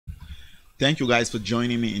Thank you guys for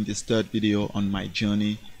joining me in this third video on my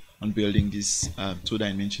journey on building this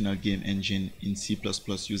two-dimensional game engine in C++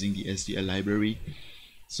 using the SDL library.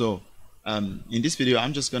 So in this video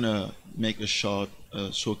I'm just gonna make a short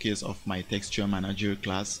showcase of my texture manager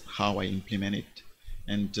class, how I implement it,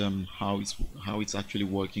 and how it's actually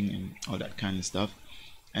working and all that kind of stuff.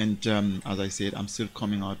 And as I said, I'm still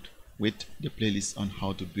coming out with the playlist on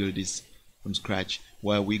how to build this from scratch,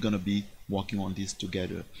 where we're gonna be working on this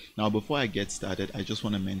together. Now before I get started, I just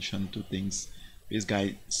want to mention two things. Please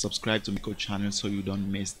guys, subscribe to my channel so you don't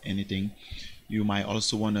miss anything. You might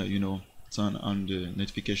also want to turn on the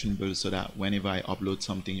notification bell so that whenever I upload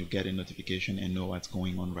something you get a notification and know what's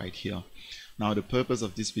going on right here. Now the purpose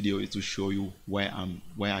of this video is to show you where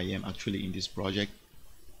I am actually in this project,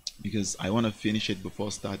 because I want to finish it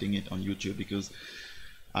before starting it on YouTube, because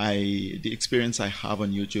the experience I have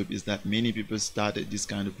on YouTube is that many people started this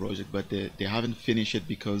kind of project but they haven't finished it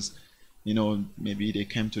because maybe they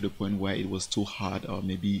came to the point where it was too hard, or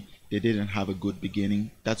maybe they didn't have a good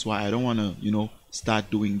beginning. That's why I don't want to start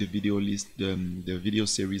doing the video list, the video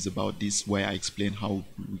series about this where I explain how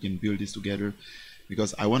we can build this together,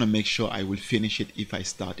 because I want to make sure I will finish it if I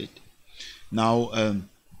start it. Now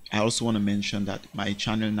I also want to mention that my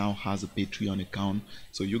channel now has a Patreon account,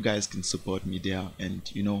 so you guys can support me there, and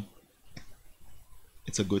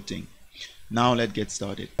it's a good thing. Now let's get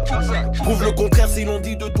started. As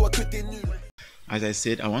I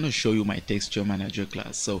said, I want to show you my texture manager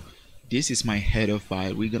class. So this is my header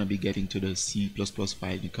file. We're going to be getting to the C++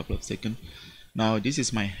 file in a couple of seconds. Now this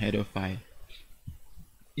is my header file.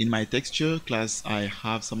 In my texture class I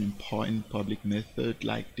have some important public method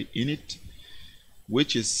like the init,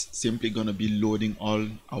 which is simply going to be loading all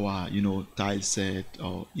our tile set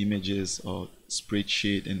or images or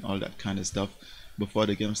spreadsheet and all that kind of stuff. Before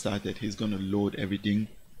the game started, he's going to load everything,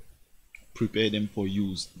 prepare them for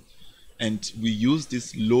use, and we use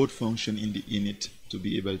this load function in the init to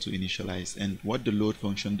be able to initialize. And what the load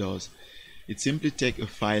function does, it simply take a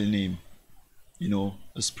file name,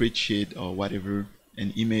 a spreadsheet or whatever,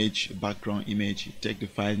 an image, a background image. You take the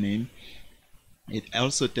file name. It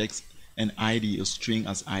also takes an ID, a string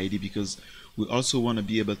as ID, because we also want to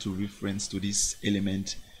be able to reference to this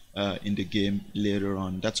element in the game later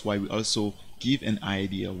on. That's why we also give an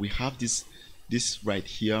ID. We have this right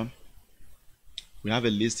here. We have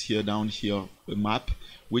a list here, down here, a map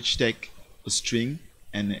which take a string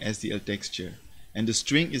and an SDL texture, and the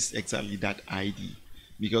string is exactly that ID,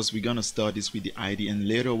 because we're gonna start this with the ID, and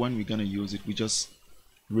later when we're gonna use it, we just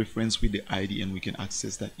reference with the ID and we can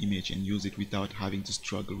access that image and use it without having to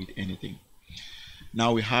struggle with anything.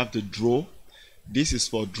 Now we have the draw. This is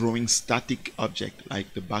for drawing static object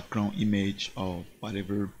like the background image or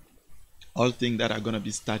whatever, all things that are going to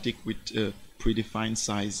be static with a predefined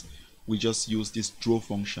size. We just use this draw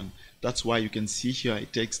function. That's why you can see here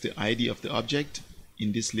it takes the ID of the object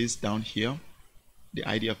in this list down here, the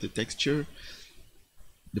ID of the texture,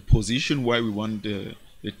 the position where we want the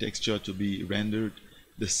texture to be rendered,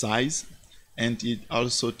 the size, and it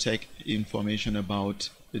also takes information about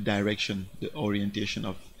the direction, the orientation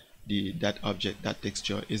of that object, that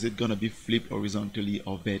texture. Is it going to be flipped horizontally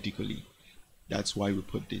or vertically? That's why we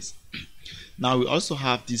put this. Now we also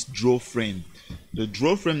have this DrawFrame. The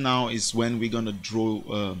DrawFrame now is when we're going to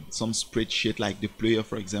draw some spreadsheet, like the player,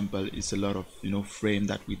 for example, is a lot of frame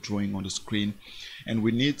that we're drawing on the screen, and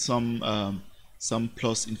we need some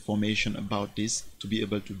plus information about this to be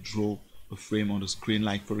able to draw a frame on the screen.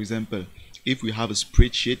 Like for example, if we have a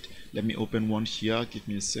spreadsheet, let me open one here, give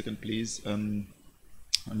me a second please. I'm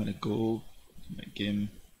gonna go to my game,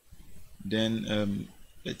 then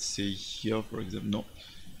let's say here for example,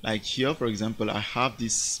 like here for example, I have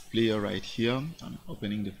this player right here. I'm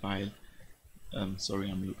opening the file. Sorry,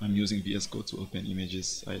 I'm using VS Code to open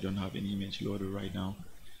images. I don't have any image loader right now.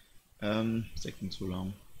 Taking too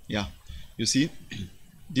long. Yeah, you see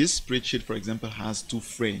this spreadsheet for example has 2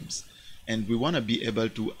 frames, and we want to be able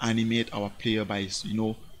to animate our player by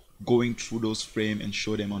going through those frames and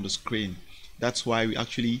show them on the screen. That's why we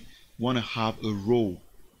actually want to have a row.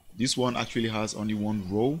 This one actually has only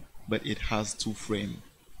 1 row, but it has 2 frames.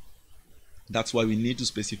 That's why we need to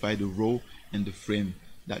specify the row and the frame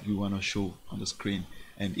that we want to show on the screen.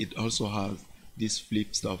 And it also has this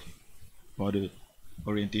flip stuff for the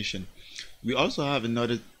orientation. We also have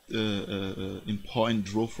another important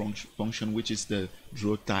draw function, which is the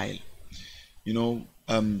DrawerTile.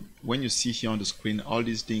 When you see here on the screen, all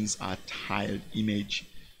these things are tiled image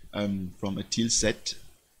from a tile set.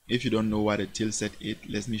 If you don't know what a tile set is,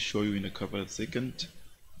 let me show you in a couple of seconds.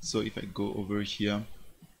 So if I go over here,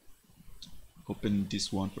 open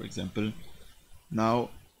this one for example, now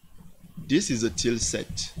this is a till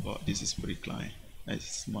set. Oh, this is pretty klein.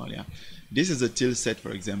 It's small, yeah. This is a till set,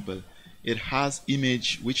 for example. It has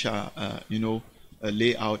image which are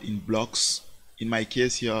layout in blocks. In my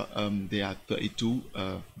case here, they are 32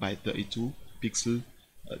 by 32 pixel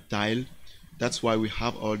tile. That's why we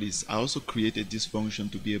have all this. I also created this function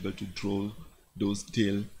to be able to draw those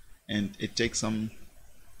till, and it takes some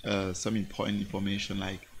important information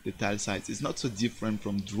like the tile size. It's not so different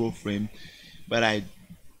from DrawFrame, but I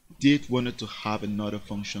did wanted to have another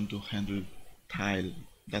function to handle tile.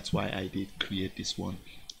 That's why I did create this one.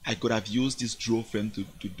 I could have used this DrawFrame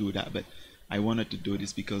to do that, but I wanted to do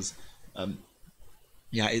this because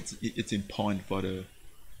yeah, it's important for the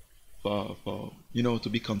to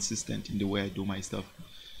be consistent in the way I do my stuff.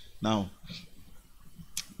 Now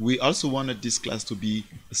we also wanted this class to be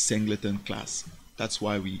a singleton class. That's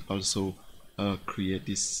why we also create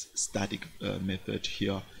this static method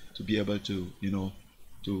here to be able to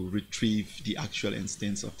to retrieve the actual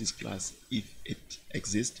instance of this class if it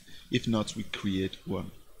exists. If not, we create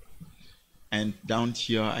one. And down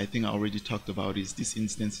here, I think I already talked about this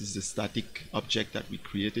instance is the static object that we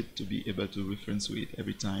created to be able to reference to it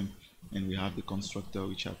every time. And we have the constructor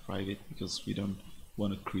which are private because we don't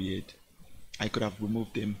want to create. I could have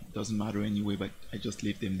removed them, doesn't matter anyway, but I just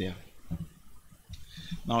leave them there.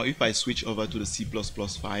 Now if I switch over to the C++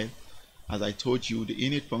 file, as I told you, the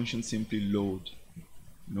init function simply loads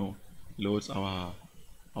our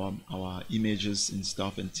images and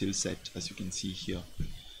stuff until set, as you can see here.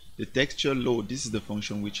 The texture load, this is the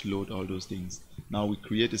function which load all those things. Now we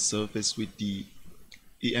create a surface with the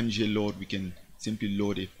emg load. We can simply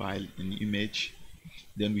load a file, an image,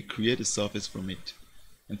 then we create a surface from it,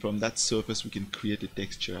 and from that surface we can create a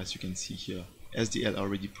texture, as you can see here. SDL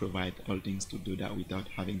already provide all things to do that without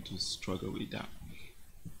having to struggle with that.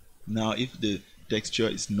 Now if the texture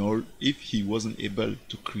is null, if he wasn't able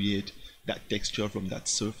to create that texture from that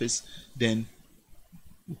surface, then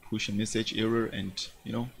we push a message error and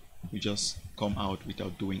we just come out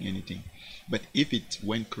without doing anything. But if it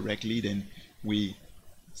went correctly, then we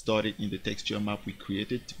start it in the texture map we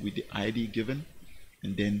created with the ID given,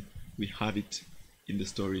 and then we have it in the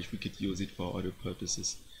storage. We could use it for other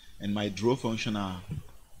purposes. And my draw function are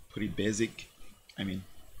pretty basic. I mean,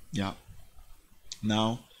 yeah.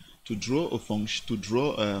 Now to draw a function, to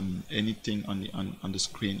draw anything on the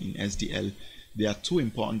screen in SDL, there are two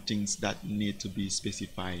important things that need to be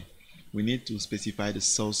specified. We need to specify the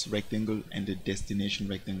source rectangle and the destination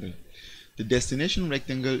rectangle. The destination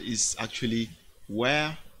rectangle is actually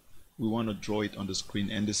where we want to draw it on the screen,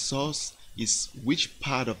 and the source is which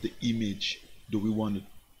part of the image do we want to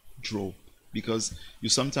draw, because you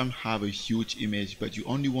sometimes have a huge image but you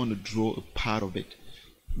only want to draw a part of it.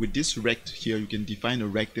 With this rect here, you can define a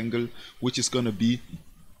rectangle which is going to be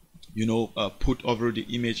put over the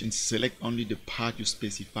image and select only the part you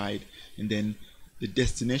specified, and then the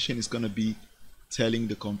destination is going to be telling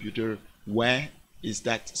the computer where is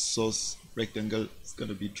that source rectangle is going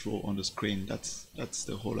to be drawn on the screen. That's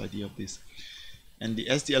the whole idea of this. And the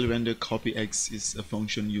SDL render copyX is a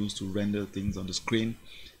function used to render things on the screen.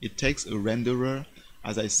 It takes a renderer.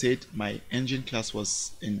 As I said, my engine class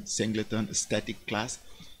was in singleton, a static class.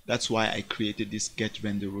 That's why I created this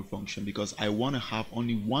getRenderer function, because I want to have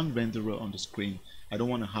only one renderer on the screen. I don't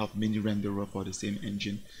want to have many renderer for the same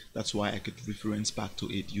engine. That's why I could reference back to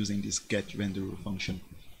it using this getRenderer function.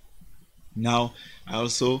 Now I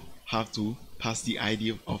also have to pass the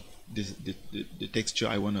ID of the texture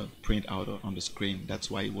I want to print out on the screen. That's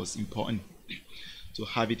why it was important to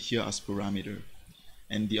have it here as parameter.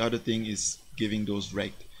 And the other thing is giving those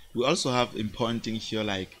rect. We also have important thing here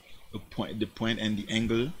like the point and the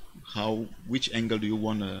angle. Which angle do you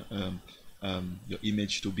want your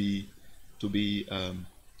image to be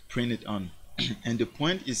printed on? And the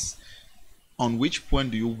point is on which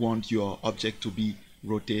point do you want your object to be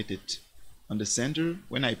rotated. On the center,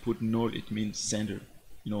 when I put null, it means center.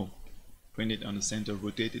 Print it on the center,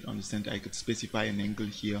 rotate it on the center. I could specify an angle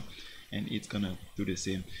here and it's gonna do the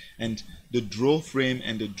same. And the DrawFrame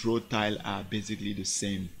and the DrawerTile are basically the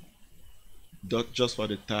same. Just for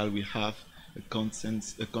the tile, we have a constant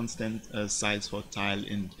size for tile,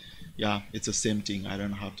 and yeah, it's the same thing. I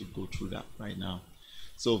don't have to go through that right now.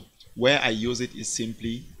 So where I use it is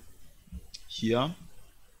simply here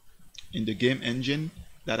in the game engine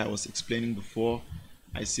that I was explaining before.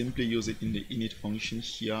 I simply use it in the init function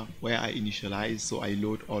here where I initialize, so I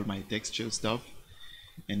load all my texture stuff,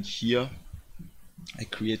 and here I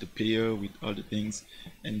create a player with all the things,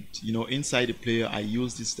 and inside the player I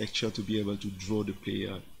use this texture to be able to draw the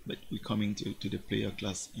player, but we're coming to the player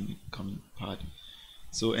class in the coming part.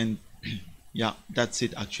 So, and yeah, that's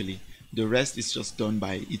it actually. The rest is just done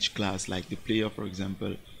by each class. Like the player, for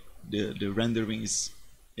example, the rendering is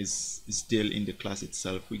still in the class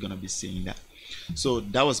itself. We're gonna be seeing that. So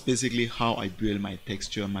that was basically how I built my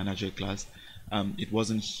texture manager class. It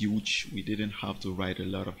wasn't huge. We didn't have to write a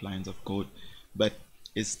lot of lines of code, but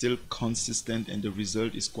it's still consistent and the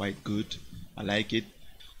result is quite good. I like it.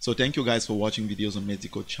 So thank you guys for watching videos on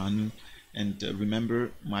Mexico channel, and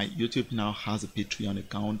remember, my YouTube now has a Patreon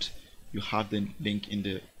account. You have the link in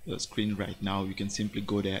the screen right now. You can simply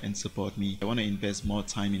go there and support me. I want to invest more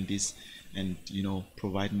time in this and, you know,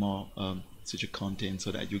 provide more such a content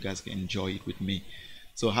so that you guys can enjoy it with me.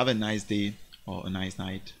 So have a nice day or a nice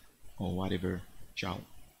night or whatever. Ciao.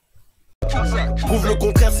 Prouve le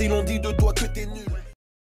contraire si l'on dit de toi que t'es nul.